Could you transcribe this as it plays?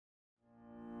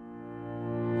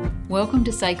Welcome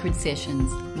to Sacred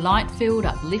Sessions, light-filled,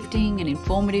 uplifting and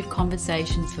informative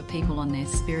conversations for people on their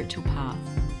spiritual path.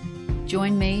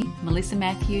 Join me, Melissa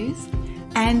Matthews,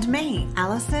 and me,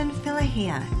 Alison,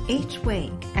 here each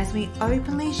week as we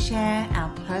openly share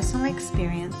our personal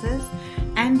experiences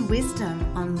and wisdom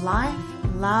on life,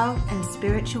 love and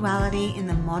spirituality in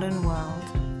the modern world.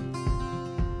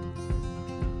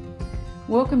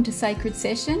 Welcome to Sacred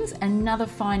Sessions, another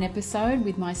fine episode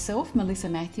with myself, Melissa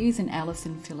Matthews, and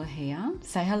Alison here.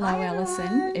 Say hello, Hi,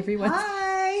 Alison. Everyone.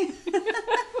 Hi.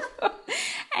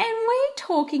 And we're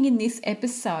talking in this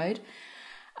episode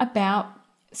about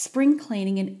spring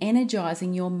cleaning and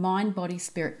energising your mind, body,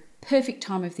 spirit. Perfect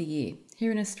time of the year.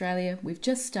 Here in Australia, we've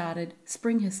just started.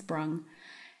 Spring has sprung.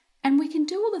 And we can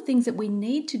do all the things that we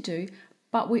need to do,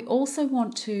 but we also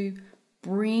want to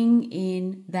bring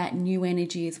in that new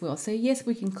energy as well. So yes,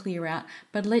 we can clear out,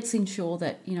 but let's ensure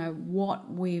that,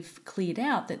 what we've cleared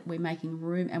out, that we're making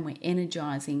room and we're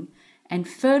energising and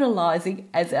fertilising,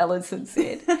 as Alison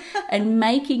said, and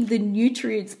making the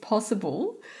nutrients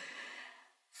possible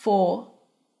for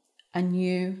a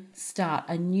new start,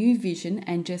 a new vision,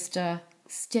 and just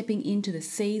stepping into the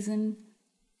season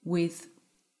with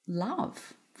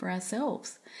love for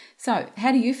ourselves. So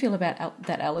how do you feel about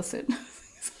that, Alison?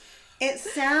 It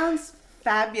sounds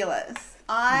fabulous.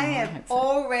 I have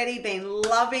already been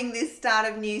loving this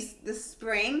start of the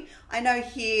spring. I know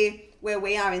here where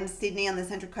we are in Sydney on the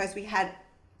Central Coast, we had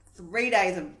 3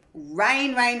 days of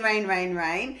rain.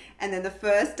 And then the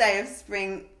first day of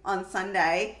spring on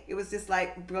Sunday, it was just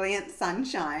like brilliant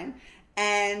sunshine.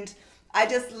 And I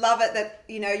just love it that,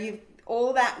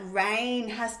 all that rain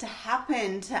has to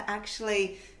happen to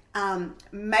actually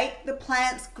make the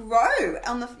plants grow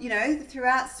on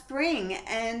throughout spring.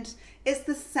 And it's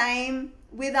the same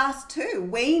with us too.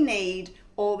 We need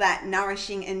all that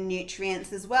nourishing and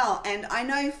nutrients as well. And I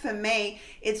know for me,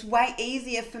 it's way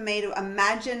easier for me to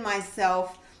imagine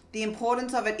myself, the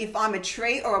importance of it, if I'm a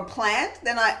tree or a plant,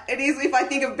 than it is if I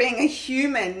think of being a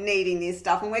human needing this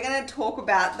stuff. And we're going to talk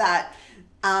about that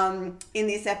in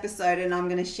this episode, and I'm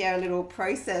going to share a little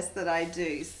process that I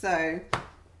do. So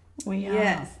we are.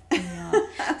 Yes. We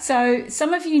are. So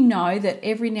some of you know that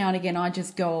every now and again I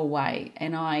just go away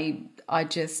and I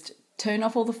just turn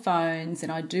off all the phones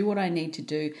and I do what I need to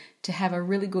do to have a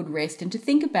really good rest and to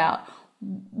think about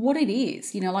what it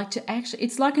is,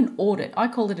 it's like an audit. I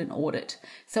call it an audit.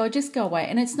 So I just go away,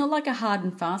 and it's not like a hard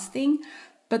and fast thing,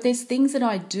 but there's things that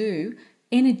I do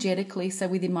energetically, so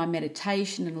within my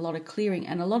meditation and a lot of clearing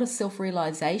and a lot of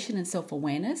self-realization and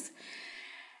self-awareness.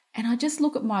 And I just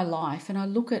look at my life and I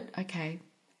look at, okay,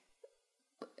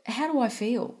 how do I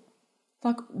feel?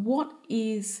 Like, what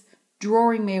is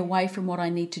drawing me away from what I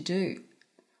need to do?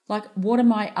 Like, what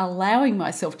am I allowing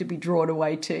myself to be drawn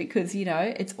away to? Because,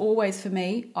 it's always, for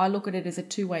me, I look at it as a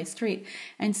two-way street.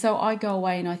 And so I go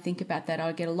away and I think about that.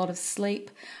 I get a lot of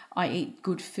sleep. I eat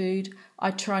good food.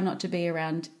 I try not to be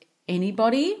around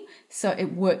anybody. So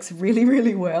it works really,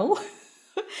 really well.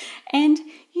 And,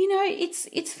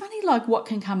 it's funny, like what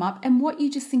can come up and what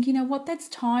you just think, that's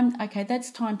time. Okay,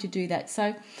 that's time to do that.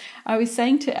 So I was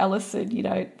saying to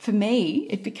Alison, for me,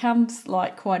 it becomes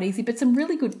like quite easy, but some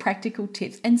really good practical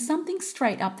tips and something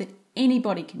straight up that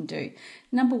anybody can do.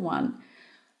 Number one,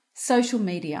 social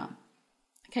media.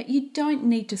 Okay, you don't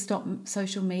need to stop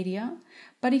social media,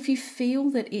 but if you feel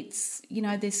that it's,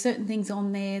 there's certain things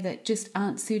on there that just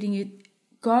aren't suiting you,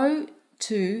 go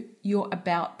to your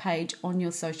about page on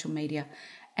your social media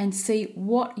and see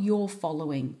what you're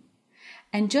following,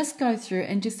 and just go through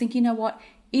and just think,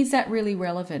 is that really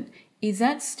relevant? Is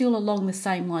that still along the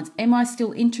same lines? Am I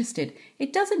still interested?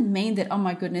 It doesn't mean that, oh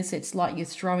my goodness, it's like you're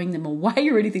throwing them away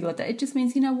or anything like that. It just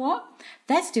means,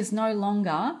 that's just no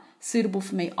longer suitable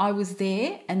for me. I was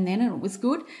there and then it was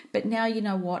good, but now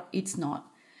it's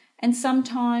not. And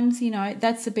sometimes,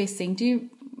 that's the best thing.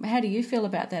 How do you feel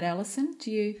about that, Alison?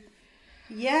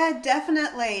 Yeah,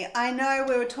 definitely. I know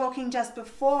we were talking just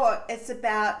before, it's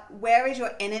about where is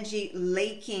your energy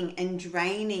leaking and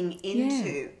draining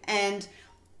into. Yeah.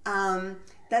 And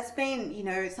that's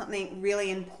been, something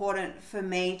really important for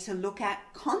me to look at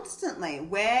constantly.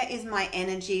 Where is my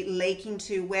energy leaking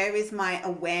to? Where is my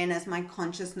awareness, my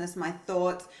consciousness, my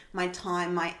thoughts, my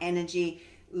time, my energy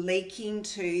leaking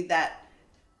to that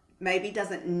maybe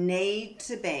doesn't need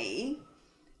to be?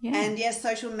 Yeah. And yes,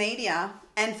 social media,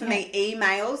 and for me,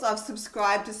 emails. I've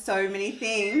subscribed to so many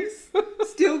things,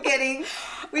 still getting,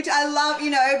 which I love,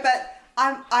 but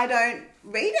I don't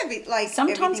read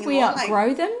sometimes we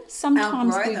outgrow them.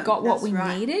 Sometimes we've got what we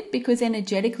needed because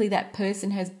energetically that person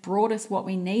has brought us what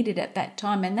we needed at that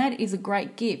time, and that is a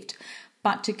great gift.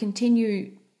 But to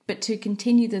continue But to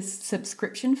continue the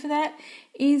subscription for that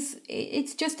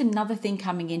it's just another thing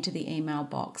coming into the email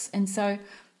box. And so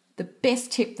the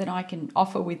best tip that I can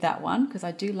offer with that one, because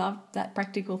I do love that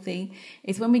practical thing,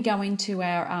 is when we go into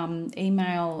our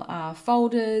email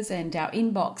folders and our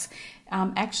inbox,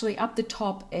 actually up the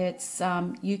top, it's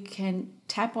you can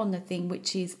tap on the thing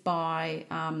which is by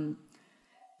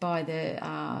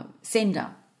the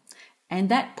sender, and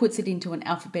that puts it into an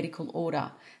alphabetical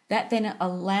order. That then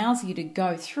allows you to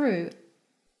go through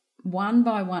one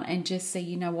by one and just see,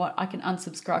 you know what, I can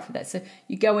unsubscribe for that. So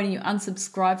you go in and you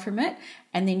unsubscribe from it,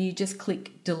 and then you just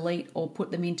click delete or put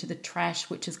them into the trash,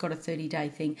 which has got a 30-day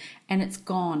thing, and it's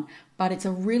gone. But it's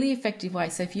a really effective way.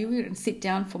 So if you were to sit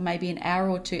down for maybe an hour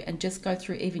or two and just go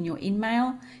through even your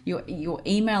email, your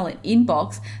email and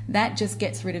inbox, that just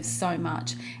gets rid of so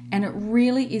much. And it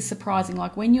really is surprising.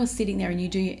 Like when you're sitting there and you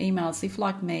do your emails, if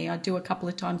like me, I do a couple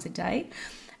of times a day,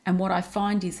 and what I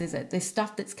find is that there's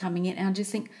stuff that's coming in, and I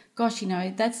just think, gosh, you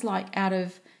know, that's like out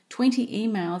of 20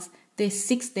 emails, there's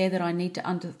 6 there that I need to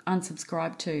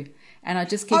unsubscribe to. And I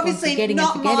just keep Obviously, on forgetting and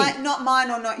forgetting. Not mine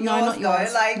or not yours, no, not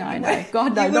yours. Though. Like, no.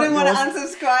 God, no, you wouldn't not want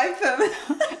yours. to unsubscribe from.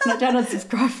 No, don't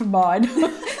unsubscribe from mine.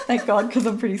 Thank God, because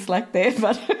I'm pretty slack there.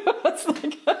 But it's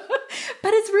like,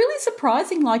 but it's really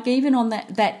surprising, like even on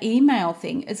that email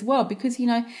thing as well, because, you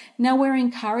know, now we're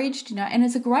encouraged, you know, and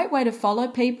it's a great way to follow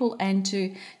people and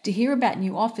to hear about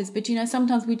new offers. But, you know,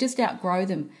 sometimes we just outgrow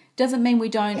them. Doesn't mean we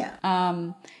don't,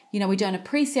 you know, we don't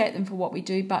appreciate them for what we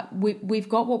do, but we've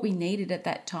got what we needed at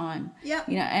that time. Yeah.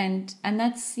 You know, and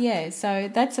that's, so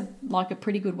that's a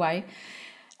pretty good way.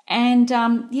 And,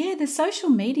 the social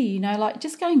media, you know, like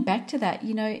just going back to that,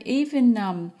 you know,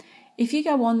 even if you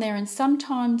go on there, and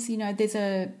sometimes, you know,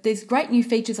 there's great new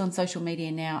features on social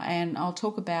media now, and I'll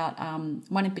talk about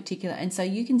one in particular. And so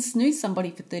you can snooze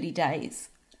somebody for 30 days.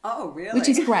 Oh, really? Which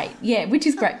is great. Yeah, which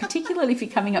is great, particularly if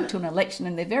you're coming up to an election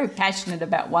and they're very passionate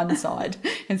about one side.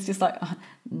 It's just like, oh,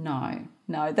 no,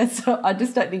 I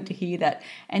just don't need to hear that.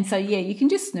 And so, you can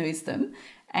just snooze them,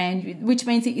 and which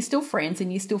means that you're still friends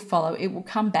and you still follow. It will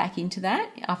come back into that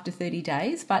after 30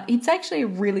 days, but it's actually a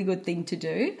really good thing to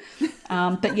do.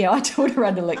 But I do it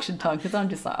around election time, because I'm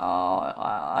just like,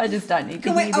 I just don't need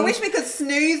to hear this. I wish we could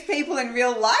snooze people in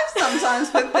real life sometimes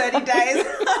for 30 days.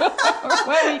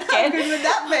 Well, we can. How good would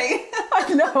that be?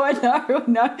 I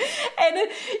know. And,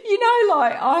 you know,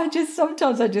 like,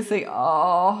 sometimes I just think,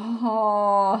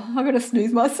 I've got to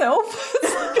snooze myself.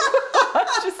 I'm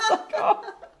just like,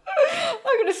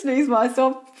 I'm going to snooze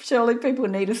myself. Surely people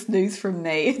need a snooze from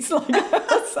me. It's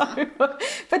like, but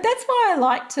that's why I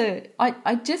like to,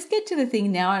 I just get to the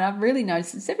thing now, and I've really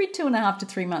noticed it's every 2.5 to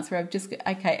 3 months where I've just,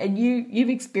 okay, and you've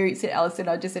experienced it, Alison.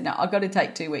 I just said, no, I've got to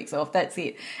take 2 weeks off. That's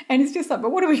it. And it's just like,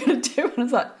 but what are we going to do? And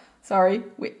it's like, sorry,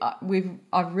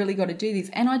 I've really got to do this.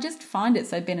 And I just find it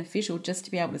so beneficial just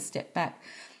to be able to step back.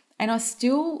 And I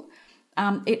still,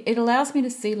 it allows me to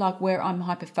see like where I'm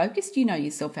hyper-focused. You know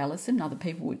yourself, Alison, other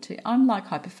people would too. I'm like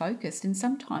hyper-focused, and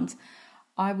sometimes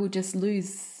I will just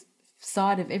lose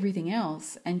sight of everything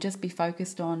else and just be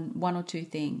focused on 1 or 2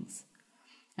 things.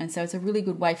 And so it's a really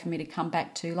good way for me to come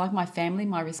back to like my family,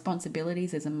 my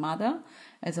responsibilities as a mother,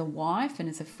 as a wife, and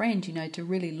as a friend, you know, to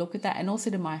really look at that, and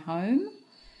also to my home,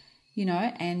 you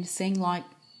know, and seeing like,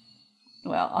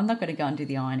 well, I'm not going to go and do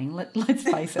the ironing. Let's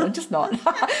face it, I'm just not.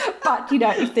 But, you know,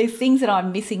 if there's things that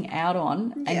I'm missing out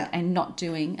on and not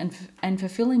doing and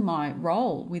fulfilling my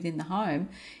role within the home,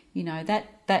 you know, that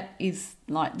is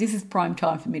like, this is prime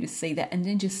time for me to see that, and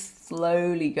then just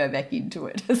slowly go back into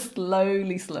it.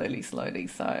 slowly.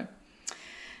 So,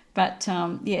 but,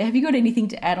 have you got anything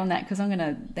to add on that? Because I'm going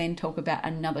to then talk about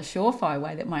another surefire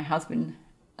way that my husband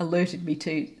alerted me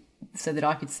to, so that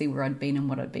I could see where I'd been and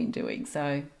what I'd been doing.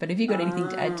 So, but have you got anything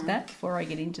to add to that before I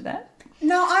get into that?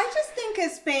 No, I just think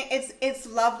it's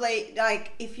lovely.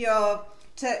 Like if you're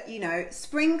to, you know,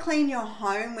 spring clean your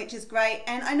home, which is great.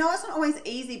 And I know it's not always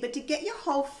easy, but to get your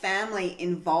whole family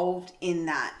involved in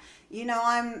that, you know,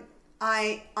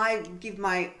 I give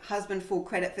my husband full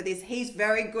credit for this. He's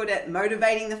very good at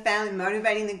motivating the family,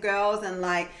 motivating the girls, and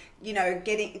like, you know,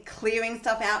 clearing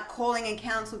stuff out, calling a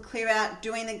council, clear out,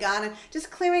 doing the garden, just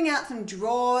clearing out some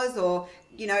drawers, or,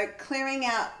 you know, clearing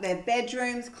out their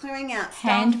bedrooms, clearing out stuff.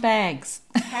 Handbags,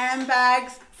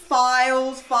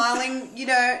 filing, you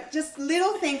know, just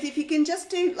little things. If you can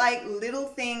just do like little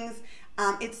things,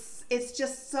 it's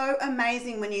just so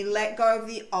amazing when you let go of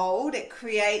the old. It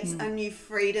creates a new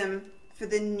freedom for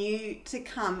the new to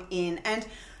come in. And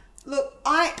look,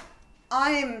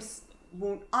 I'm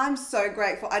so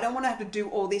grateful. I don't want to have to do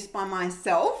all this by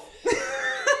myself.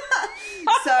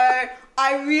 So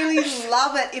I really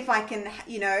love it if I can,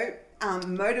 you know,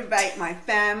 motivate my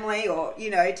family, or, you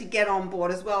know, to get on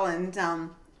board as well. And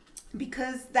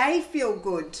because they feel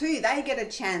good too. They get a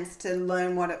chance to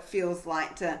learn what it feels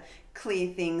like to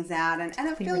clear things out. And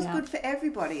it feels good for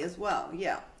everybody as well.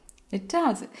 Yeah. It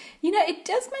does. You know, it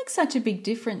does make such a big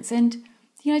difference. And,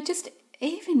 you know, just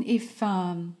even if,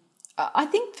 I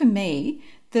think for me,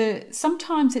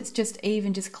 sometimes it's just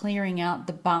even just clearing out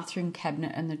the bathroom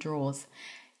cabinet and the drawers,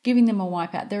 giving them a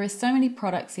wipe out. There are so many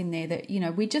products in there that, you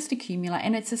know, we just accumulate,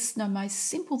 and it's the most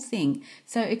simple thing.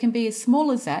 So it can be as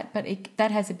small as that, but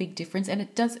that has a big difference, and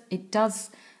it does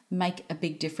make a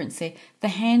big difference there. The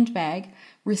handbag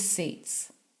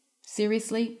receipts.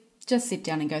 Seriously, just sit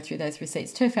down and go through those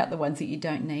receipts. Turf out the ones that you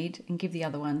don't need and give the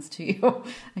other ones to your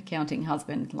accounting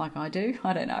husband, like I do.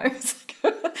 I don't know.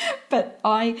 But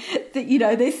you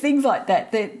know, there's things like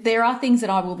that. There are things that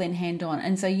I will then hand on.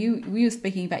 And so we were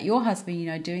speaking about your husband, you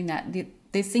know, doing that.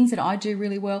 There's things that I do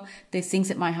really well. There's things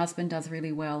that my husband does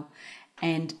really well.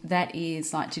 And that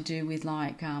is like to do with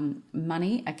like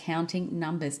money, accounting,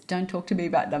 numbers. Don't talk to me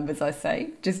about numbers, I say.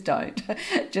 Just don't.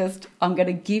 Just, I'm going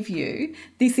to give you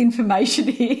this information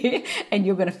here and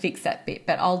you're going to fix that bit,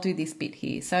 but I'll do this bit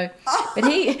here. So, but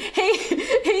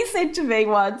he said to me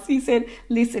once, he said,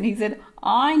 listen, he said,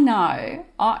 I know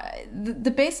the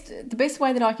best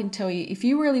way that I can tell you, if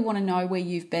you really want to know where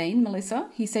you've been, Melissa,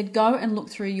 he said, go and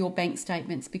look through your bank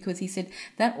statements, because he said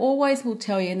that always will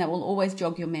tell you and that will always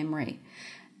jog your memory.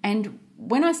 And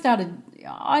when I started,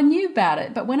 I knew about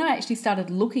it, but when I actually started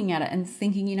looking at it and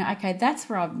thinking, you know, okay, that's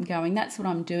where I'm going, that's what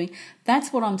I'm doing,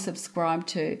 that's what I'm subscribed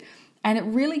to. And it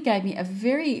really gave me a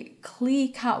very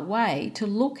clear-cut way to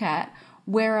look at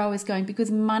where I was going,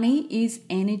 because money is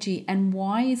energy. And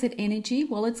why is it energy?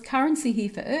 Well, it's currency here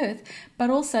for Earth, but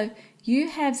also you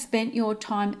have spent your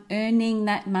time earning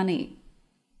that money.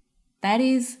 That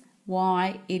is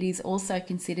why it is also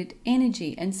considered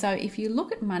energy. And so if you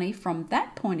look at money from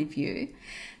that point of view,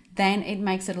 then it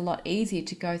makes it a lot easier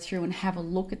to go through and have a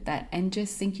look at that and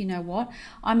just think, you know what,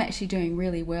 I'm actually doing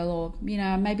really well, or, you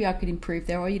know, maybe I could improve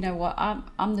there, or, you know what,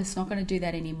 I'm just not going to do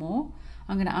that anymore.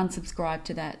 I'm going to unsubscribe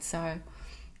to that. So,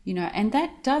 you know, and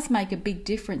that does make a big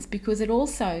difference, because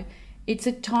it's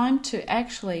a time to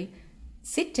actually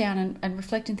sit down and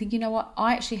reflect and think, you know what,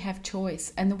 I actually have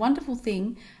choice. And the wonderful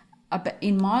thing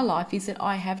in my life is that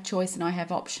I have choice and I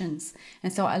have options.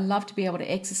 And so I love to be able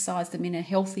to exercise them in a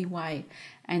healthy way.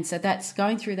 And so that's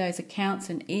going through those accounts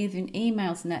and even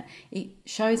emails, and that it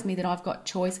shows me that I've got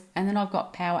choice and then I've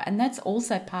got power. And that's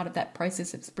also part of that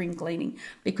process of spring cleaning,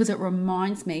 because it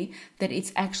reminds me that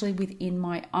it's actually within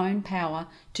my own power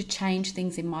to change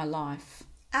things in my life.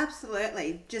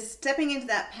 Absolutely. Just stepping into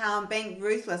that power and being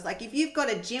ruthless. Like if you've got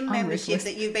a gym membership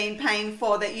that you've been paying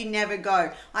for that you never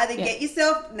go, either get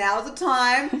yourself, now's the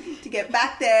time to get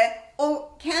back there, or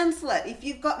cancel it. If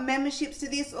you've got memberships to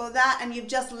this or that and you've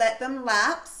just let them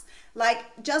lapse, like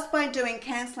just by doing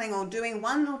cancelling or doing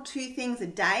 1 or 2 things a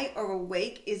day or a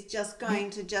week is just going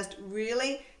to just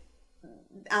really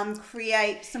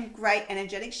create some great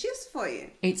energetic shifts for you.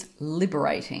 It's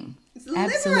liberating. It's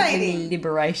absolutely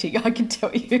liberating, I can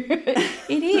tell you.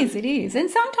 It is. And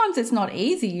sometimes it's not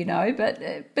easy, you know,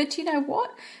 but you know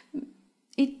what?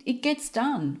 It gets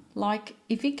done. Like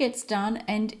if it gets done,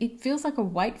 and it feels like a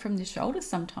weight from the shoulders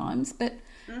sometimes, but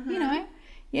you know,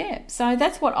 yeah. So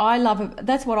that's what I love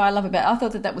about. I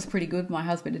thought that was pretty good. My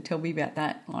husband to tell me about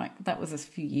that. Like that was a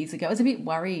few years ago. It was a bit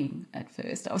worrying at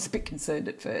first. I was a bit concerned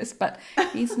at first, but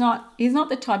he's not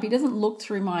the type. He doesn't look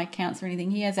through my accounts or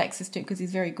anything. He has access to it because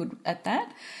he's very good at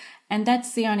that. And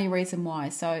that's the only reason why.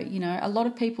 So, you know, a lot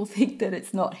of people think that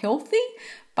it's not healthy,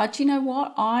 but you know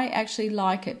what? I actually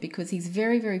like it because he's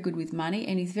very, very good with money,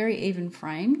 and he's very even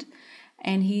framed,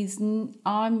 and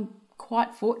I'm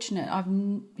quite fortunate.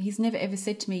 He's never ever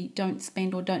said to me, don't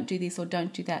spend or don't do this or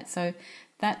don't do that. So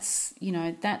that's, you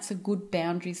know, that's a good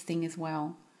boundaries thing as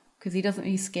well, because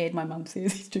he's scared. My mum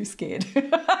says he's too scared.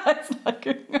 It's like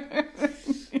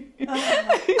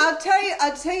I'll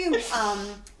tell you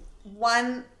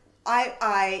one.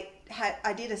 I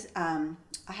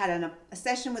had a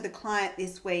session with a client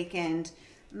this week, and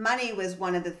money was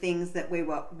one of the things that we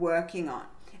were working on,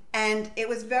 and it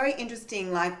was very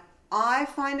interesting. Like I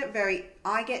find it very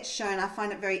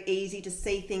easy to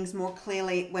see things more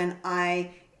clearly when I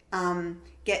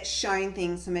get shown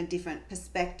things from a different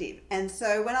perspective. And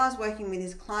so when I was working with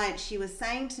this client, she was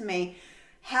saying to me,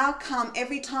 how come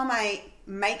every time I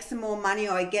make some more money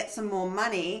or I get some more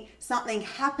money, something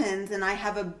happens and I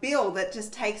have a bill that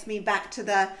just takes me back to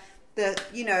the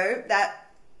you know,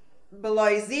 that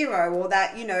below zero, or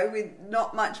that, you know, with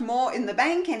not much more in the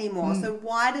bank anymore. So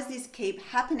why does this keep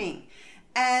happening?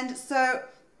 And so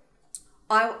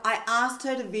I asked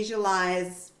her to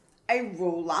visualize a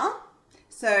ruler.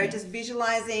 So just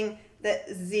visualizing that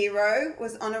 0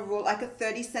 was on a rule, like a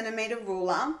 30 centimeter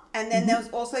ruler. And then there was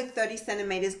also 30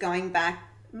 centimeters going back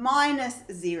minus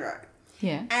 0.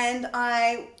 Yeah. And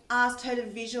I asked her to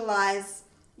visualize,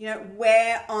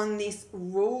 where on this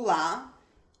ruler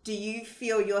do you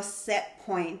feel your set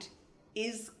point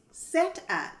is set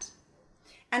at?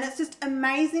 And it's just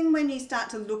amazing when you start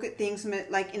to look at things from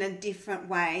in a different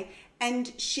way.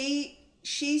 And she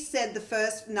said the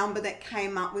first number that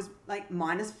came up was like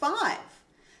 -5.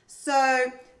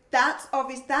 So that's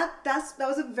obvious. That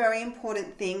was a very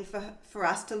important thing for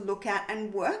us to look at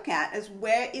and work at, is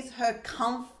where is her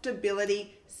comfortability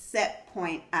set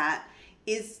point at?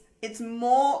 It's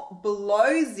more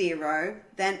below 0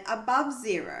 than above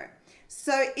 0.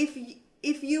 So if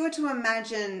you were to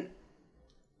imagine,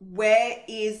 where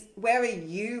are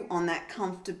you on that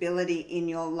comfortability in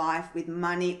your life with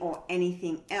money or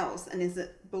anything else, and is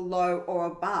it below or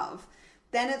above,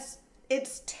 then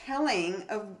it's telling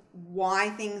of why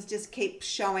things just keep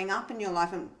showing up in your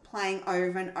life and playing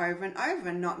over and over and over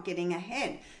and not getting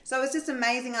ahead. So it's just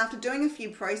amazing after doing a few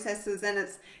processes, and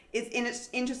it's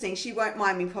interesting. She won't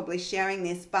mind me probably sharing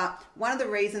this, but one of the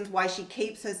reasons why she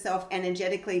keeps herself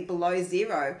energetically below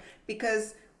 0,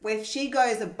 because if she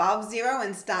goes above 0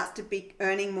 and starts to be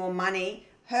earning more money,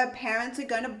 her parents are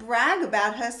going to brag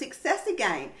about her success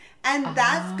again. And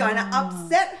that's going to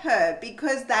upset her,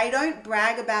 because they don't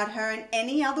brag about her in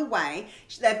any other way.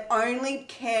 They've only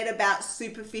cared about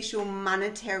superficial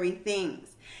monetary things.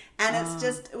 And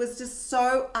it was just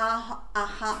so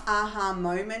aha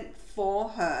moment for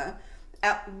her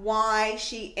at why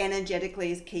she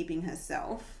energetically is keeping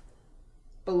herself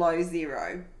below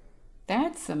 0.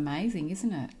 That's amazing,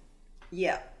 isn't it?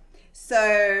 Yeah.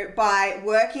 So by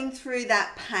working through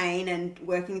that pain and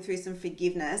working through some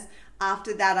forgiveness,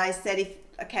 after that I said,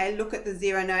 look at the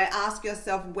 0 now, ask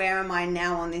yourself, where am I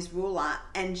now on this ruler?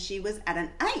 And she was at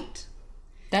an 8.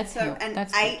 That's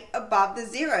 8 above the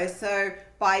 0. So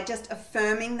by just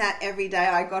affirming that every day,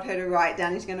 I got her to write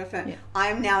down, she's going to affirm, I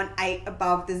am now an 8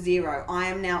 above the 0. I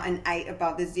am now an 8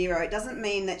 above the 0. It doesn't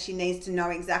mean that she needs to know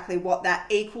exactly what that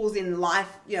equals in life,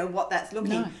 what that's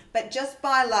looking. No. But just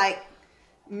by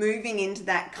moving into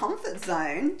that comfort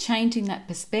zone, changing that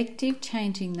perspective,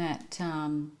 changing that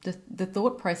the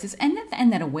thought process, and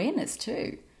that awareness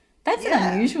too. That's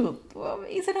unusual. Well,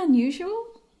 is it unusual?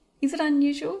 Is it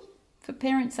unusual for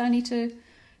parents only to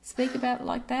speak about it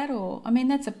like that? Or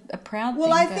that's a proud thing.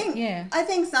 Well, I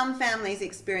think some families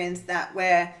experience that,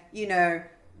 where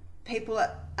people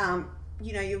are,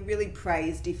 you're really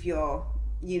praised if you're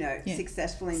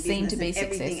successful in business, seem to be and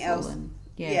everything successful else.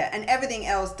 And everything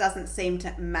else doesn't seem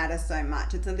to matter so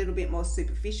much. It's a little bit more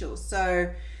superficial.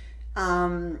 So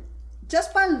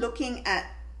just by looking at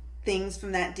things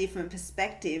from that different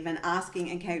perspective and asking,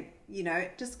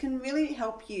 it just can really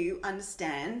help you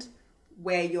understand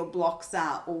where your blocks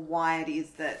are, or why it is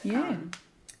that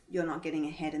you're not getting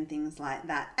ahead and things like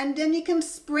that. And then you can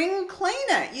spring clean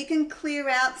it. You can clear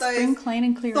out those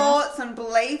thoughts and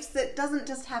beliefs. That doesn't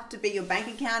just have to be your bank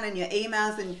account and your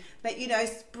emails, but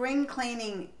spring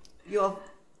cleaning your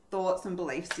thoughts and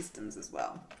belief systems as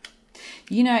well.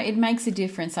 It makes a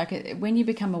difference. Like when you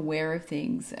become aware of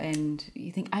things and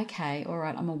you think, okay, all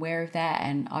right, I'm aware of that,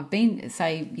 and I've been,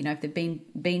 say, if they've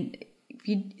been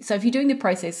if you're doing the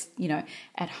process,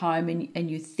 at home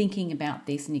and you're thinking about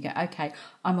this and you go, okay,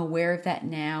 I'm aware of that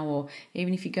now, or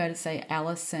even if you go to, say,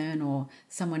 Alison or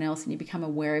someone else and you become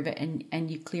aware of it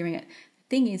and you're clearing it.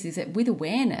 The thing is that with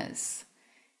awareness,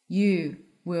 you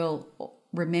will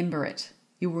remember it.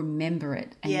 You'll remember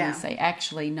it, and you'll say,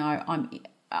 actually, no,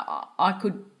 I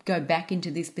could go back into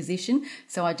this position,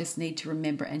 so I just need to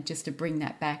remember it and just to bring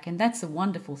that back. And that's a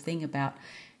wonderful thing about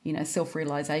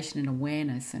self-realization and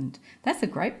awareness, and that's a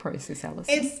great process,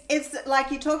 Alison. It's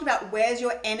like you talked about, where's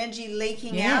your energy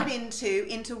leaking out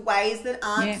into ways that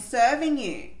aren't serving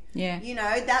you.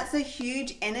 That's a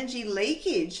huge energy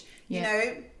leakage.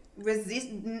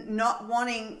 Not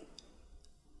wanting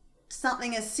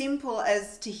something as simple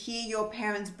as to hear your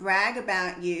parents brag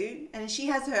about you. And she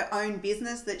has her own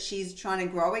business that she's trying to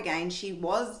grow again. She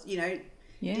was,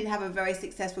 did have a very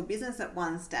successful business at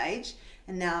one stage.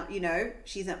 And now,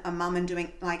 she's a mum and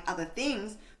doing other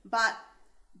things, but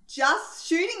just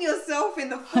shooting yourself in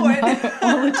the foot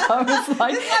all the time. It's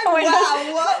like,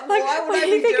 why would I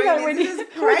be doing this? This is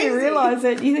crazy. When you realise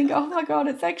it, you think, oh my God,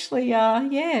 it's actually,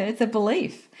 it's a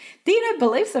belief. Do you know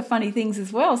beliefs are funny things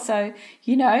as well? So,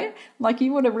 you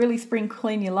want to really spring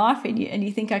clean your life and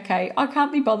you think, okay, I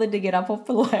can't be bothered to get up off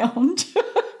the lounge.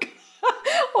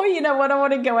 or you know what, I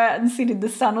want to go out and sit in the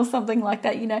sun or something like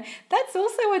that. You know, that's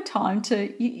also a time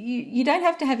to, you don't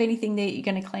have to have anything there you're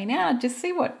going to clean out. Just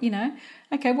see what, you know,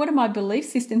 okay, what are my belief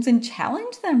systems, and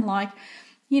challenge them. Like,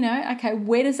 you know, okay,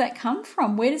 where does that come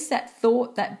from? Where does that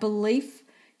thought, that belief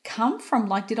come from?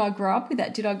 Like, did I grow up with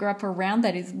that? Did I grow up around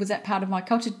that? Was that part of my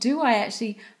culture? Do I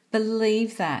actually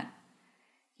believe that?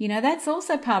 You know, that's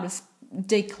also part of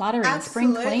decluttering,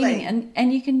 Absolutely. spring cleaning,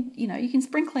 and you can, you know, you can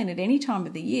spring clean at any time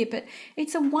of the year, but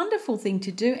it's a wonderful thing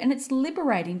to do, and it's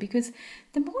liberating, because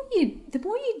the more you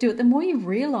do it, the more you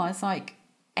realize, like,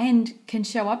 and can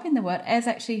show up in the world as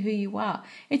actually who you are.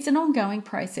 It's an ongoing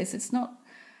process. It's not,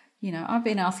 you know, I've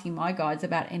been asking my guides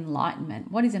about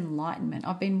enlightenment. What is enlightenment?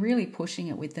 I've been really pushing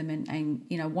it with them, and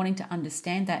you know, wanting to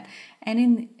understand that.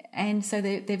 And so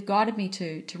they've guided me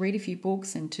to read a few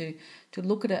books, and to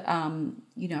look at it,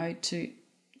 you know,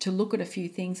 to look at a few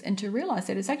things, and to realize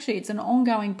that it's an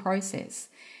ongoing process.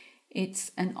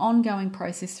 It's an ongoing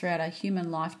process throughout our human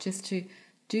life, just to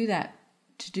do that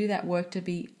work, to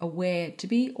be aware, to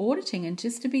be auditing, and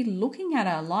just to be looking at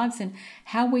our lives and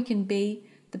how we can be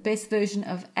the best version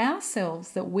of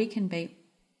ourselves that we can be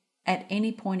at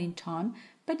any point in time.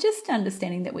 But just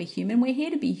understanding that we're human, we're here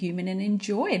to be human, and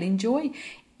enjoy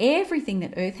everything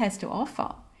that Earth has to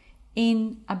offer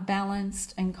in a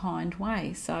balanced and kind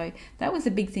way. So that was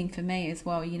a big thing for me as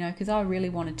well, you know, because I really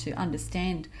wanted to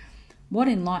understand what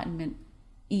enlightenment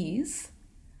is,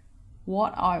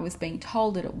 what I was being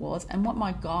told that it was, and what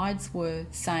my guides were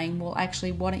saying, well,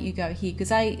 actually, why don't you go here? Because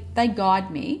they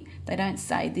guide me. They don't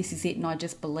say this is it and I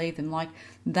just believe them. Like,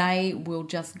 they will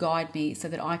just guide me so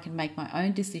that I can make my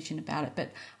own decision about it. But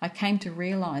I came to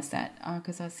realise that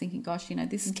because I was thinking, gosh, you know,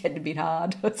 this is getting a bit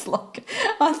hard. It's like,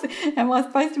 am I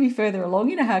supposed to be further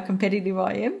along? You know how competitive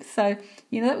I am. So,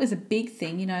 you know, that was a big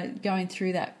thing, you know, going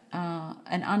through that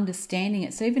and understanding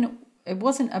it. So even it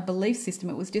wasn't a belief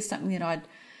system. It was just something that I'd,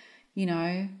 you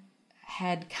know,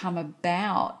 had come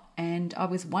about, and I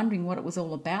was wondering what it was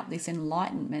all about, this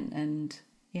enlightenment. And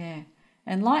yeah,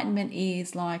 enlightenment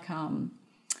is like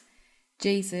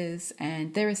Jesus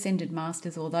and their ascended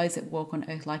masters, or those that walk on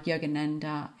earth, like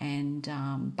Yogananda and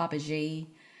Babaji.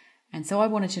 And so I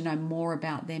wanted to know more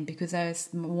about them, because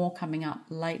there's more coming up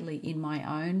lately in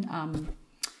my own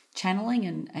channeling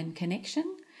and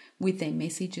connection with their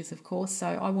messages, of course. So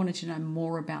I wanted to know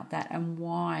more about that, and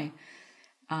why,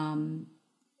 and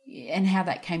how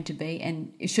that came to be,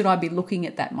 and should I be looking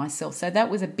at that myself? So that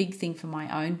was a big thing for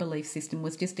my own belief system,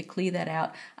 was just to clear that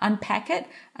out, unpack it,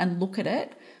 and look at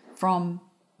it from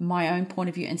my own point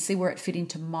of view, and see where it fit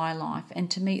into my life. And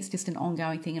to me, it's just an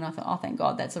ongoing thing. And I thought, oh, thank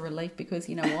God, that's a relief, because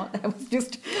you know what, that was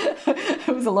just it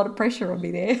was a lot of pressure on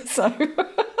me there. So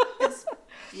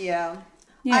yeah.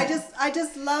 I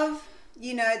just love,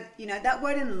 you know that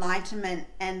word enlightenment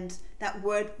and that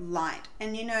word light.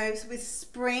 And you know, with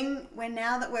spring,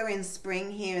 now that we're in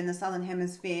spring here in the Southern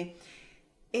Hemisphere,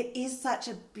 it is such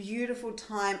a beautiful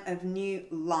time of new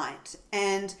light.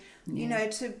 And you know,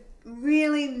 to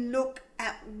really look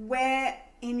at where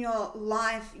in your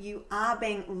life you are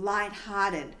being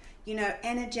light-hearted, you know,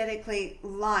 energetically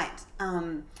light,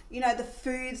 you know, the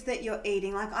foods that you're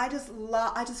eating. Like, I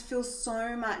just feel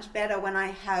so much better when I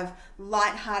have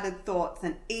light-hearted thoughts,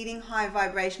 and eating high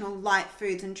vibrational light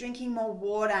foods, and drinking more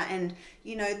water, and,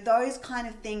 you know, those kind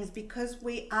of things, because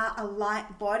we are a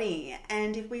light body.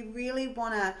 And if we really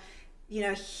want to, you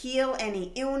know, heal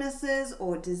any illnesses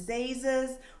or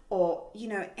diseases, or, you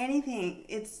know, anything,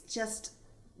 it's just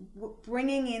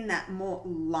bringing in that more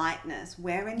lightness.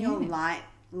 Where in your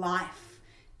life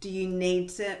do you need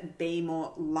to be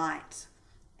more light?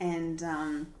 And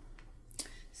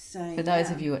so for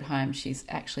those of you at home, she's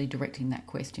actually directing that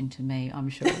question to me, I'm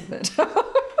sure. But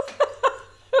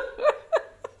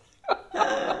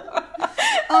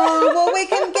oh, well, we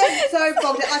can get so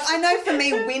bogged down. Like, I know for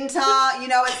me, winter, you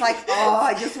know, it's like, oh,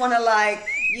 I just want to, like,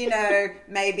 you know,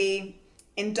 maybe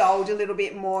indulge a little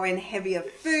bit more in heavier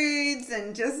foods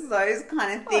and just those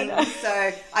kind of things.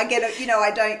 So I get it, you know,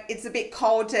 it's a bit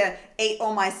cold to eat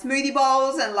all my smoothie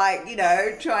bowls and, like, you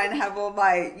know, try and have all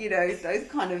my, you know, those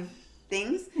kind of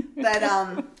things. But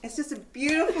it's just a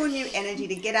beautiful new energy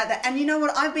to get out there. And you know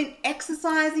what? I've been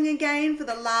exercising again for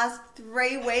the last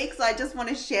 3 weeks. I just want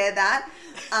to share that.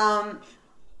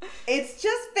 It's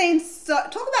just been so,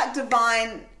 talk about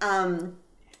divine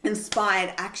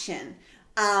inspired action.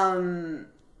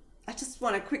 I just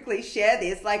want to quickly share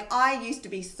this. Like, I used to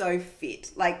be so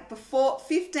fit. Like, before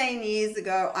 15 years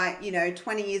ago,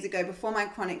 20 years ago, before my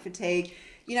chronic fatigue,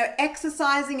 you know,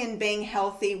 exercising and being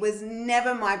healthy was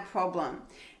never my problem.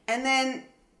 And then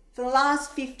for the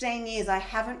last 15 years, I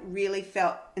haven't really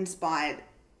felt inspired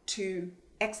to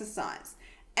exercise.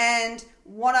 And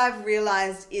what I've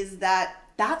realized is that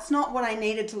that's not what I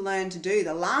needed to learn to do.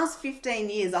 The last 15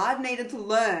 years, I've needed to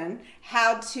learn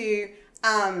how to,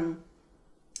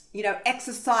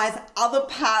 exercise other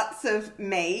parts of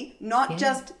me, not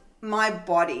just my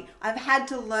body. I've had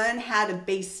to learn how to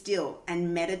be still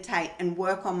and meditate and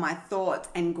work on my thoughts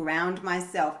and ground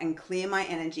myself and clear my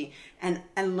energy and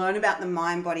learn about the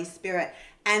mind, body, spirit.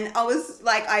 And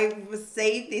I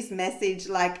received this message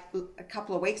like a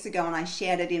couple of weeks ago, and I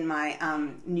shared it in my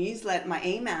newsletter, my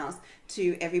emails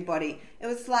to everybody.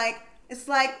 It's like,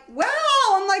 wow,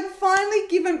 I'm like finally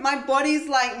given, my body's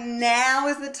like, now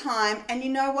is the time. And you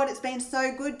know what? It's been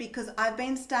so good because I've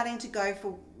been starting to go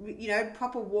for,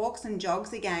 proper walks and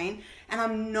jogs again. And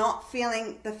I'm not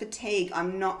feeling the fatigue.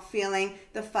 I'm not feeling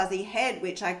the fuzzy head,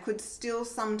 which I could still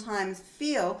sometimes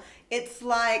feel. It's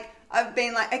like, I've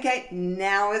been like, okay,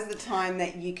 now is the time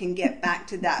that you can get back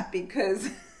to that because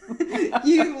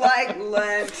you've like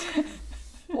learned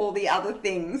all the other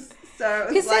things. So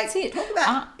it's like, talk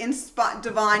about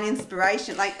divine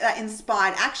inspiration, like that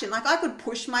inspired action. Like I could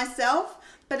push myself,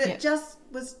 but it just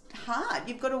was hard.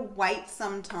 You've got to wait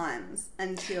sometimes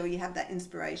until you have that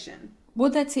inspiration.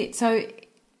 Well, that's it. So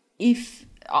if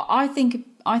I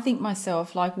think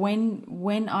myself, like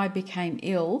when I became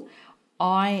ill,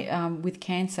 with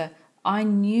cancer, I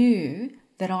knew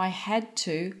that I had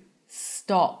to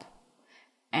stop.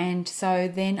 And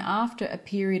so then after a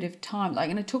period of time,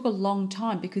 and it took a long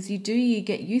time because you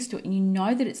get used to it and you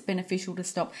know that it's beneficial to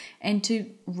stop and to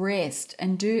rest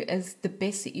and do as the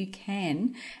best that you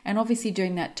can. And obviously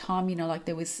during that time,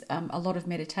 there was a lot of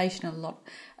meditation, a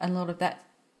lot of that,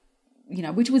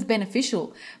 which was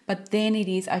beneficial. But then it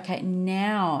is, okay,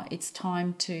 now it's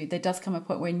time there does come a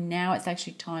point where now it's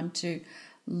actually time to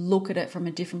look at it from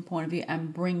a different point of view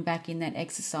and bring back in that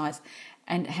exercise.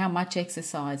 And how much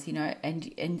exercise,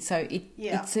 and so it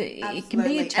can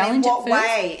be a challenge at first. In what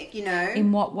way,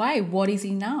 In what way? What is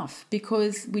enough?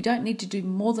 Because we don't need to do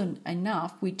more than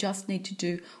enough. We just need to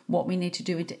do what we need to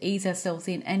do and to ease ourselves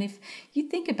in. And if you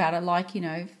think about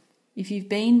it, if you've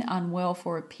been unwell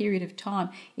for a period of time,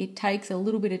 it takes a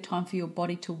little bit of time for your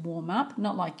body to warm up.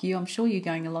 Not like you. I'm sure you're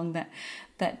going along that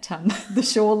the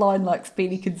shoreline like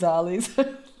Speedy Gonzales.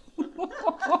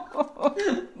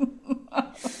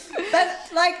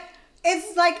 But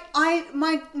it's like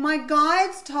my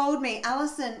guides told me,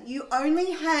 Alison, you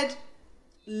only had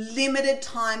limited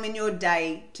time in your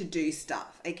day to do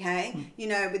stuff, okay?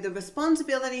 With the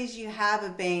responsibilities you have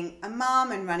of being a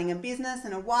mum and running a business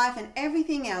and a wife and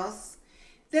everything else,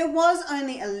 there was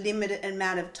only a limited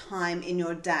amount of time in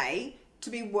your day to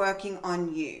be working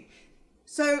on you.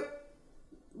 So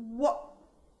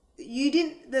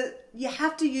you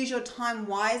have to use your time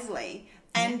wisely,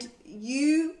 and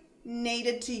you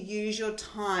needed to use your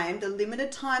time, the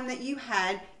limited time that you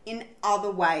had, in other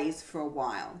ways for a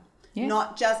while,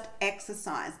 not just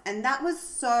exercise. And that was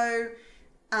so,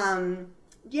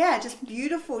 just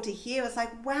beautiful to hear. It's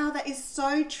like, wow, that is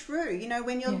so true.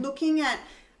 When you're looking at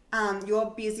your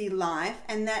busy life,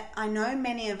 and that I know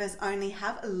many of us only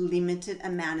have a limited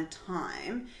amount of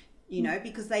time,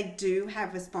 because they do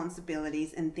have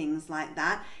responsibilities and things like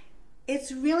that.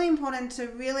 It's really important to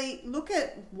really look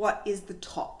at what is the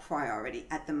top priority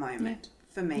at the moment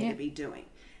for me to be doing.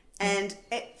 And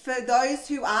for those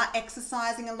who are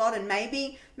exercising a lot, and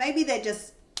maybe they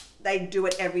do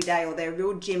it every day, or they're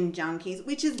real gym junkies,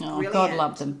 which is brilliant. God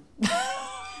love them.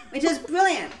 Which is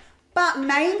brilliant. But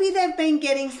maybe they've been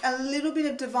getting a little bit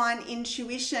of divine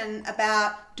intuition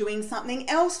about doing something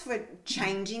else, for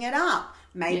changing it up.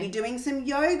 Maybe doing some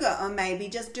yoga, or maybe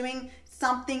just doing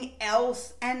something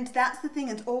else. And that's the thing,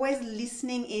 it's always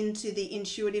listening into the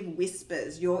intuitive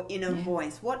whispers, your inner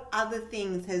voice. What other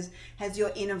things has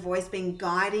your inner voice been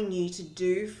guiding you to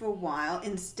do for a while,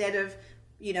 instead of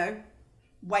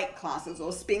weight classes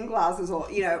or spin classes or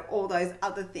all those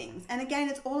other things. And again,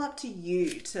 it's all up to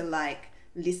you to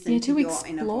listen to your inner voice.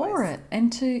 To explore it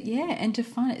and to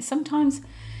find it. Sometimes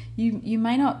you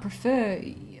may not prefer,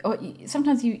 or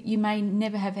sometimes you may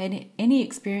never have any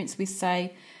experience with,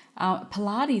 say,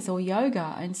 Pilates or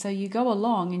yoga, and so you go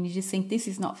along and you just think, this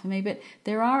is not for me. But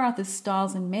there are other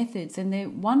styles and methods, and they're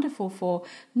wonderful for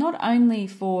not only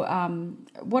for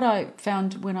what I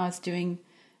found when I was doing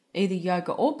either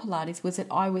yoga or Pilates was that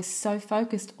I was so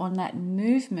focused on that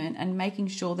movement and making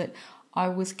sure that I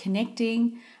was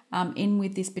connecting in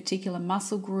with this particular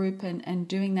muscle group and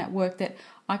doing that work, that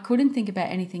I couldn't think about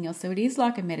anything else. So it is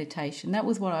like a meditation. That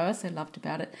was what I also loved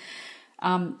about it.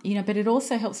 But it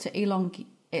also helps to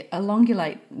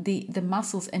elongate the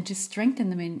muscles and to strengthen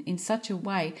them in such a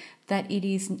way that it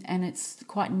is, and it's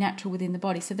quite natural within the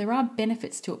body. So there are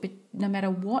benefits to it, but no matter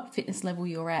what fitness level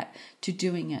you're at, to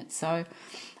doing it. So,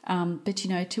 but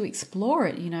to explore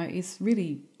it, is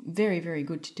really very, very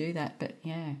good to do that. But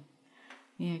yeah,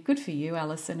 good for you,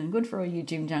 Alison, and good for all you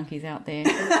gym junkies out there.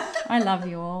 I love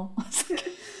you all. No,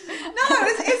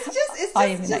 it's just I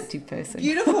am an active person.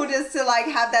 Beautiful just to like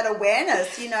have that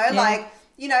awareness, like.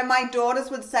 My daughters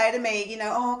would say to me,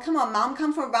 oh, come on, Mum,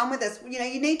 come for a run with us.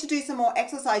 You need to do some more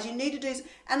exercise. You need to do...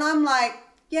 And I'm like,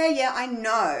 yeah, I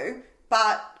know.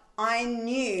 But I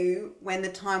knew when the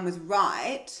time was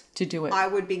right... to do it. I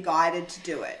would be guided to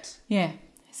do it. Yeah.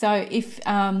 So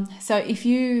if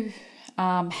you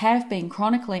have been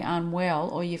chronically unwell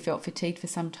or you felt fatigued for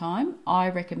some time, I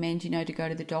recommend, to go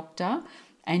to the doctor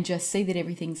and just see that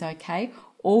everything's okay.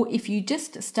 Or if you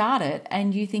just start it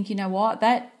and you think,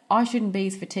 that I shouldn't be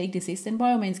as fatigued as this, then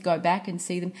by all means go back and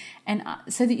see them, and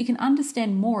so that you can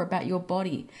understand more about your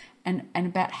body and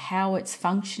about how it's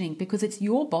functioning, because it's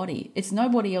your body. It's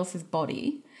nobody else's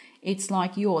body. It's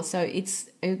like yours. So it's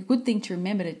a good thing to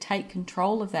remember to take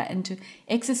control of that and to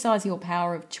exercise your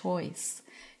power of choice,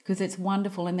 because it's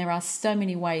wonderful, and there are so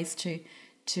many ways to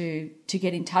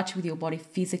get in touch with your body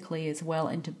physically as well,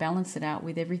 and to balance it out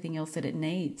with everything else that it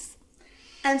needs.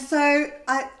 And so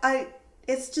I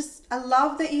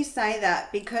love that you say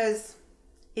that, because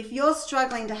if you're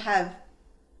struggling to have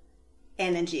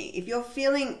energy, if you're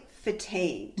feeling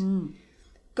fatigued,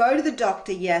 go to the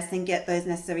doctor, yes, and get those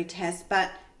necessary tests,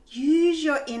 but use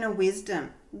your inner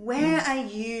wisdom. Where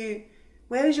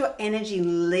is your energy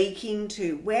leaking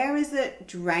to? Where is it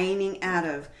draining out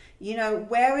of?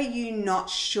 Where are you not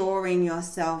shoring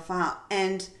yourself up?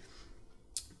 And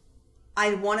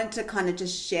I wanted to kind of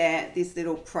just share this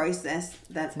little process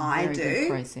that I do. Good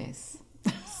process.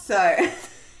 So,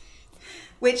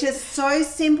 which is so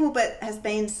simple but has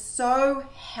been so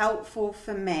helpful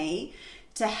for me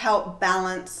to help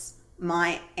balance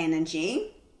my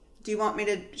energy. Do you want me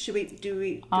to? Should we do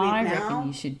it now? I reckon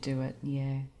you should do it.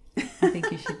 Yeah, I think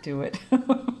you should do it.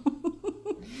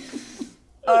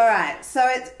 All right. So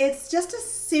it's just a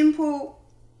simple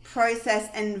process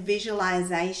and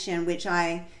visualization which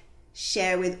I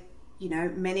share with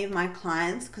many of my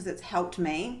clients, because it's helped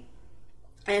me.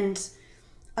 And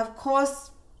of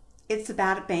course it's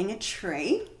about it being a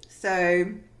tree,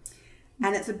 and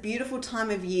it's a beautiful time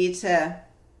of year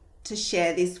to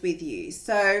share this with you.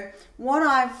 So what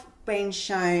I've been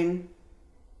shown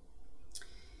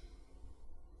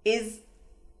is,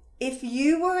 if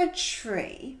you were a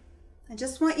tree, I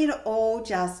just want you to all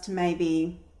just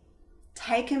maybe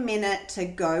take a minute to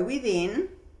go within.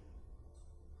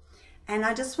 And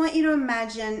I just want you to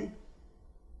imagine,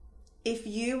 if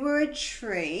you were a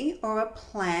tree or a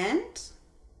plant,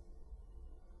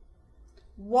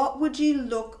 what would you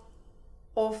look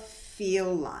or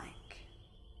feel like?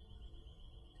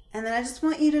 And then I just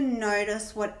want you to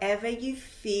notice whatever you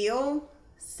feel,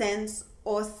 sense,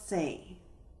 or see.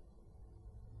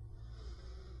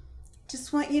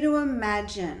 Just want you to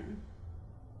imagine,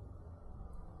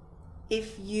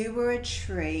 if you were a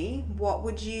tree, what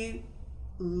would you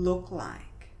look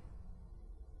like?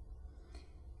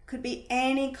 Could be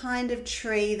any kind of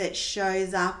tree that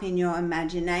shows up in your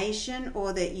imagination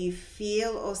or that you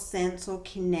feel or sense or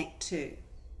connect to.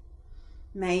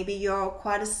 Maybe you're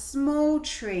quite a small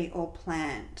tree or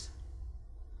plant.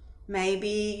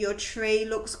 Maybe your tree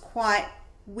looks quite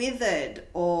withered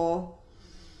or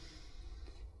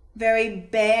very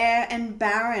bare and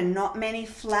barren, not many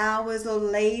flowers or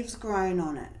leaves grown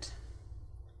on it.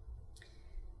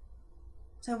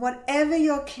 So whatever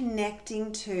you're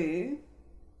connecting to,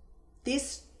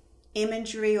 this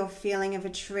imagery or feeling of a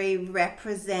tree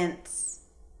represents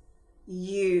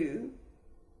you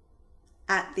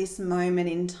at this moment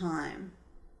in time.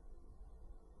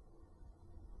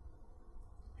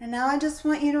 And now I just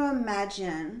want you to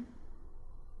imagine,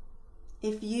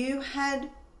 if you had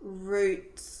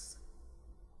roots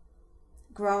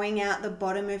growing out the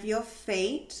bottom of your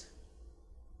feet,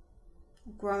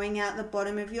 growing out the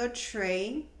bottom of your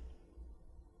tree,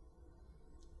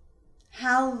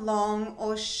 how long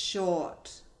or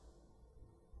short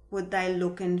would they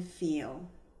look and feel?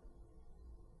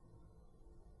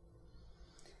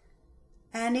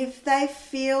 And if they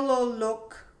feel or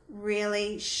look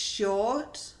really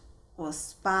short or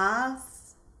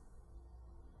sparse,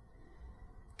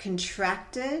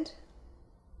 contracted,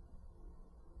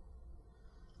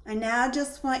 I now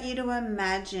just want you to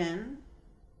imagine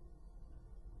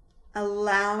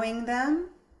allowing them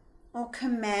or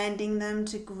commanding them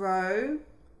to grow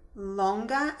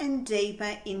longer and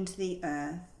deeper into the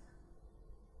earth.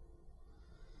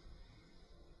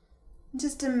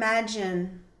 Just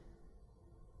imagine,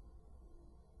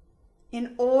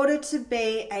 in order to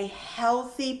be a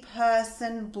healthy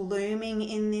person blooming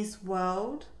in this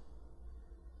world,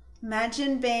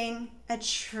 imagine being a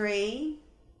tree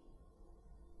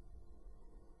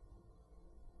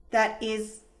that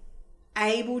is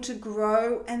able to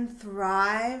grow and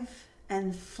thrive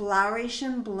and flourish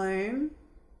and bloom.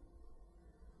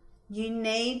 You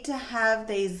need to have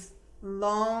these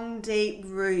long, deep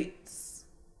roots,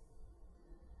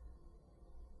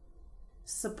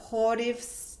 supportive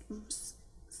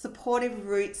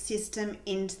root system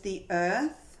into the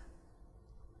earth.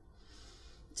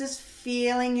 Just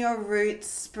feeling your roots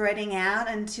spreading out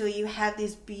until you have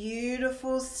this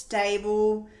beautiful,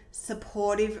 stable,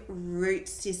 supportive root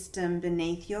system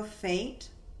beneath your feet.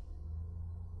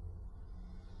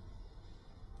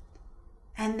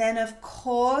 And then, of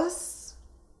course,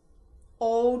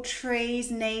 all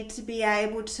trees need to be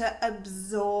able to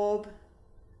absorb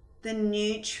the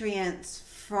nutrients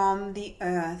from the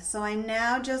earth. So I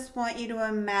now just want you to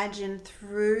imagine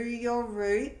through your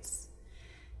roots,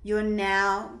 you're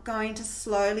now going to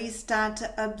slowly start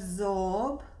to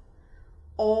absorb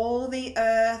all the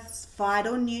earth's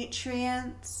vital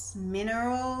nutrients,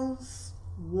 minerals,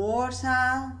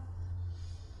 water,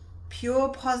 pure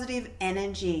positive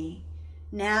energy,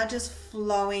 now just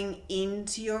flowing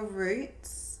into your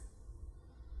roots.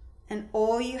 And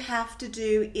all you have to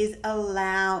do is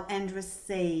allow and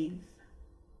receive.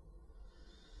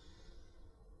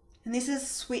 And this is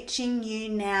switching you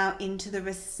now into the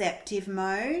receptive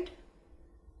mode.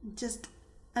 Just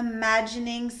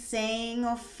imagining, seeing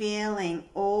or feeling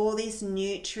all these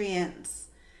nutrients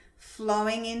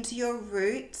flowing into your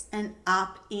roots and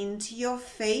up into your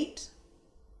feet.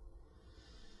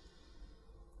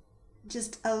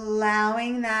 Just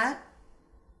allowing that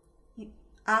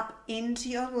up into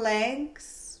your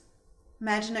legs.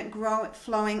 Imagine it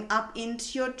flowing up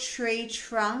into your tree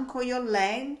trunk or your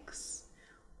legs.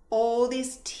 All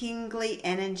this tingly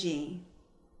energy.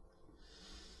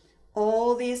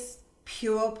 All this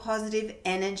pure positive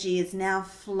energy is now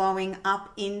flowing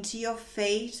up into your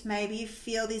feet. Maybe you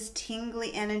feel this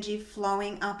tingly energy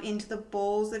flowing up into the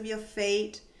balls of your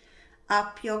feet,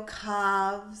 up your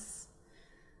calves.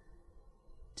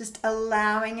 Just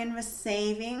allowing and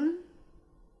receiving.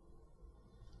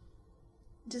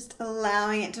 Just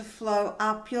allowing it to flow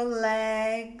up your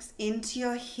legs, into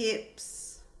your hips.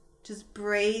 Just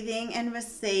breathing and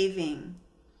receiving.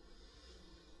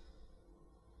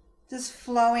 Just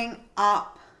flowing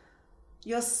up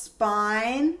your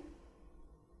spine.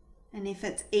 And if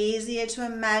it's easier to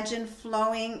imagine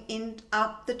flowing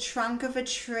up the trunk of a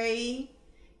tree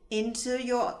into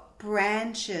your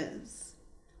branches.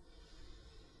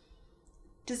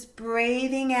 Just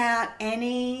breathing out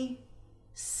any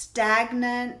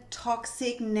stagnant,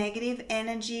 toxic, negative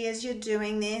energy as you're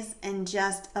doing this, and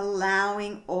just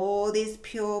allowing all this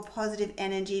pure positive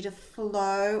energy to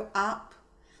flow up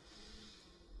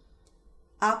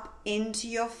into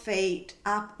your feet,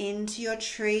 up into your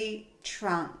tree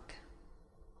trunk.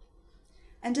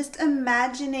 And just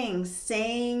imagining,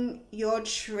 seeing your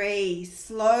tree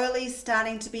slowly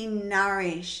starting to be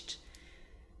nourished,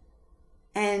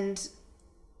 and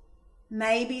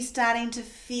maybe starting to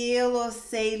feel or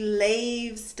see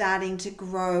leaves starting to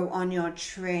grow on your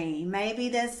tree. Maybe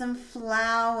there's some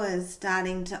flowers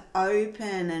starting to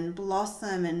open and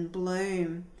blossom and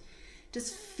bloom.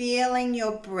 Just feeling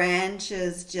your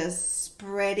branches just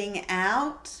spreading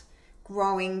out,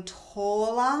 growing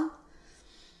taller,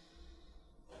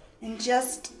 and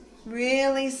just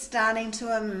really starting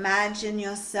to imagine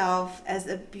yourself as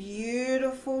a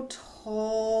beautiful,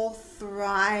 tall,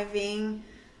 thriving,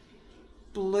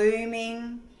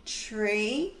 blooming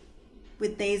tree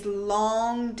with these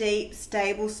long, deep,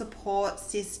 stable support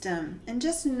system, and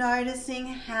just noticing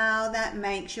how that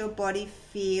makes your body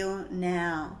feel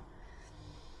now.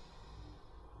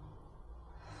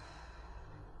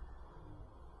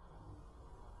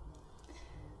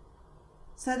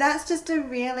 So that's just a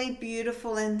really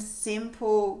beautiful and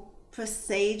simple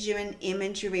procedure and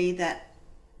imagery that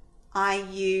I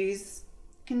use.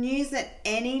 You can use at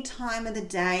any time of the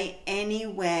day,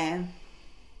 anywhere.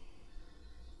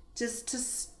 Just to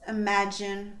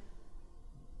imagine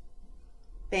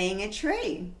being a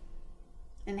tree.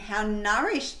 And how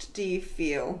nourished do you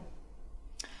feel?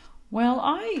 Well,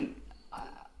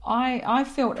 I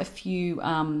felt a few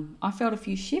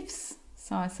shifts.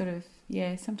 So I sort of,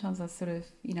 sometimes I sort of,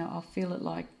 I'll feel it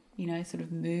like, sort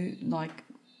of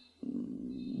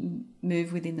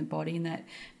move within the body and that.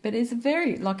 But it's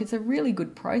a really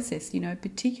good process,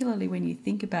 particularly when you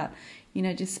think about, you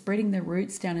know, just spreading the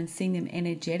roots down and seeing them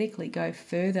energetically go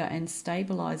further and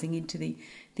stabilizing into the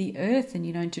earth, and,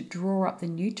 you know, to draw up the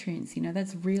nutrients, you know,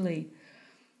 that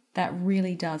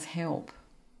really does help,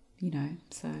 you know.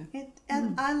 So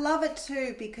and I love it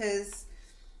too, because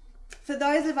for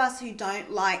those of us who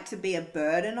don't like to be a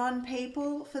burden on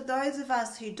people, for those of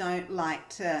us who don't like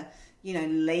to, you know,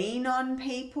 lean on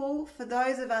people, for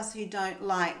those of us who don't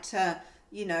like to,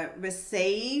 you know,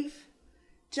 receive,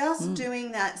 just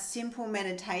doing that simple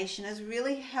meditation has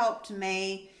really helped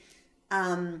me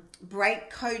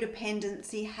break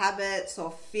codependency habits,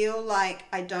 or feel like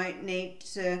I don't need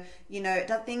to, you know,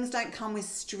 that things don't come with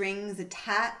strings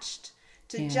attached,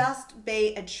 to just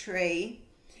be a tree.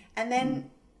 And then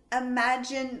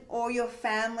imagine all your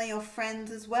family or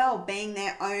friends as well being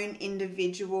their own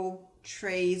individual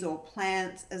trees or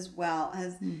plants as well,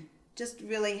 has just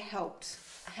really helped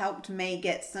me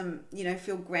get some, you know,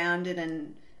 feel grounded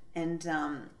and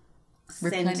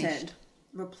centered,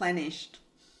 replenished.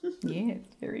 Yeah,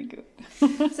 very good.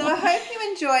 So I hope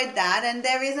you enjoyed that, and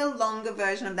there is a longer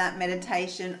version of that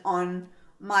meditation on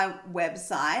my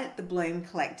website,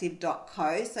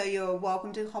 thebloomcollective.co, so you're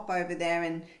welcome to hop over there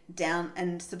and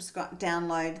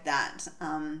download that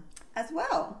as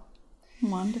well.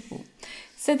 Wonderful.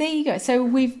 So there you go. So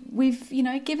we've you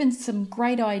know, given some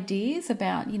great ideas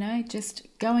about, you know, just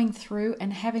going through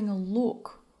and having a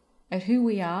look at who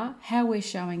we are, how we're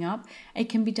showing up. It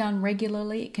can be done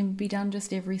regularly. It can be done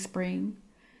just every spring,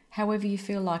 however you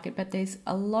feel like it. But there's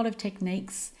a lot of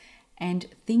techniques and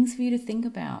things for you to think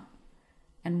about,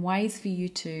 and ways for you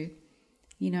to,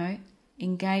 you know,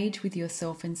 engage with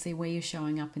yourself and see where you're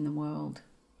showing up in the world.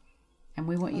 And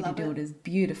we want you to do it as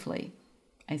beautifully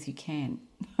as you can.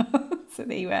 So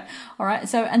there you are. All right.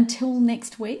 So until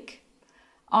next week,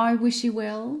 I wish you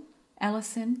well,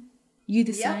 Alison. You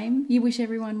the same. You wish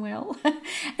everyone well.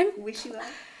 And wish you well.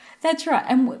 That's right.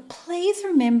 And please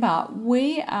remember,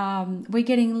 we're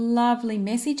getting lovely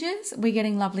messages, we're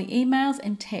getting lovely emails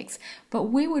and texts, but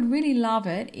we would really love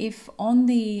it if on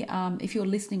the if you're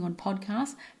listening on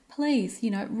podcast, please, you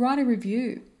know, write a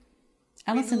review.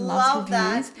 Alison loves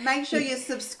reviews. That. Make sure you're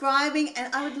subscribing,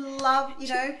 and I would love, you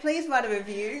know, please write a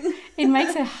review. It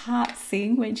makes her heart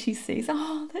sing when she sees,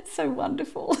 oh, that's so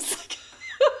wonderful. It's like,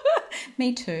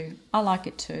 me too. I like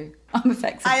it too. I'm a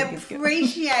fact. I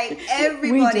appreciate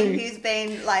everybody who's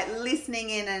been like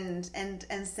listening in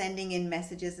and sending in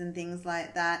messages and things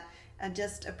like that. I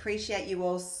just appreciate you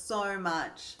all so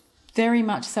much. Very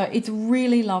much so. It's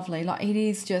really lovely. Like, it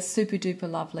is just super duper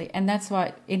lovely. And that's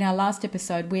why in our last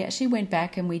episode, we actually went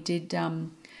back and we did,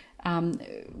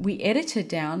 we edited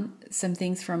down some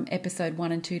things from episode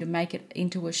 1 and 2 to make it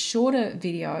into a shorter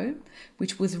video,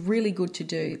 which was really good to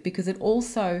do, because it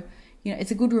also, you know,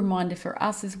 it's a good reminder for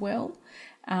us as well.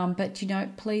 But, you know,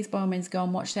 please, by all means, go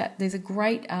and watch that. There's a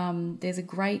great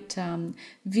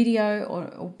video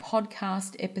or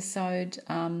podcast episode.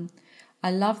 I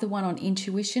love the one on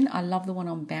intuition. I love the one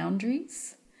on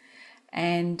boundaries.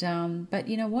 And but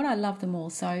you know what? I love them all.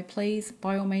 So please,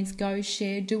 by all means, go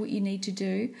share, do what you need to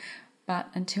do. But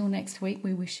until next week,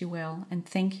 we wish you well. And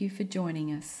thank you for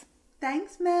joining us.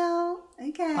 Thanks, Mel.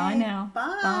 Okay. Bye now.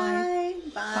 Bye.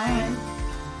 Bye. Bye.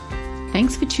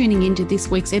 Thanks for tuning in to this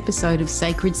week's episode of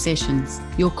Sacred Sessions.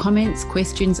 Your comments,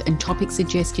 questions, and topic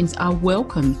suggestions are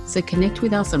welcome. So connect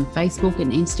with us on Facebook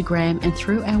and Instagram and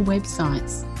through our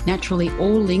websites. Naturally,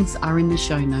 all links are in the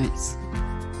show notes.